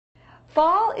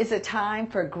Fall is a time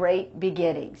for great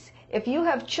beginnings. If you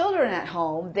have children at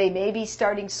home, they may be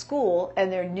starting school and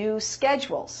their new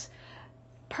schedules.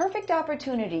 Perfect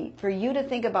opportunity for you to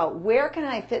think about, where can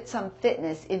I fit some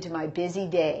fitness into my busy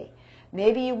day?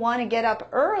 Maybe you want to get up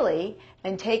early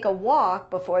and take a walk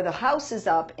before the house is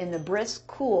up in the brisk,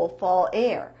 cool fall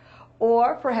air.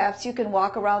 Or perhaps you can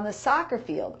walk around the soccer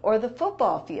field or the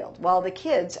football field while the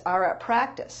kids are at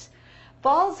practice.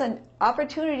 Fall's an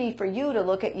opportunity for you to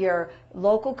look at your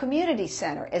local community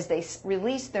center as they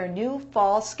release their new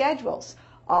fall schedules.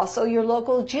 Also your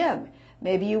local gym.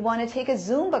 Maybe you want to take a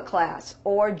Zumba class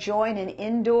or join an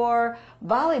indoor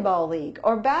volleyball league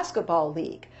or basketball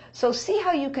league. So see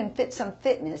how you can fit some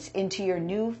fitness into your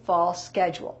new fall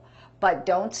schedule. But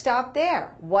don't stop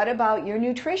there. What about your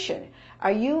nutrition?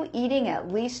 Are you eating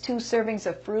at least 2 servings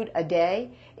of fruit a day?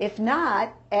 If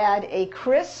not, add a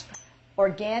crisp,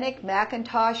 organic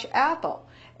McIntosh apple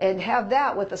and have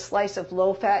that with a slice of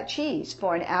low-fat cheese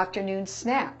for an afternoon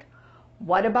snack.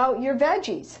 What about your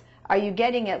veggies? Are you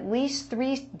getting at least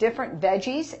 3 different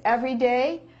veggies every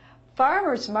day?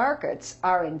 Farmers markets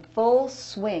are in full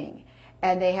swing,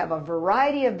 and they have a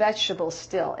variety of vegetables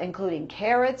still, including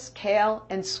carrots, kale,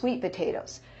 and sweet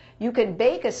potatoes. You can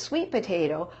bake a sweet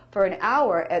potato for an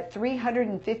hour at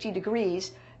 350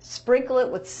 degrees, sprinkle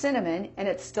it with cinnamon, and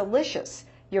it's delicious.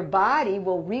 Your body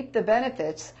will reap the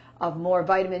benefits of more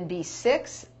vitamin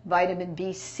B6, vitamin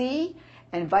B-C,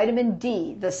 and vitamin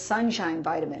D, the sunshine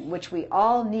vitamin, which we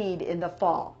all need in the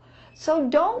fall. So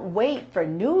don't wait for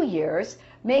New Year's.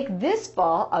 Make this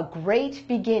fall a great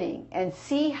beginning and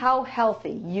see how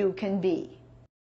healthy you can be.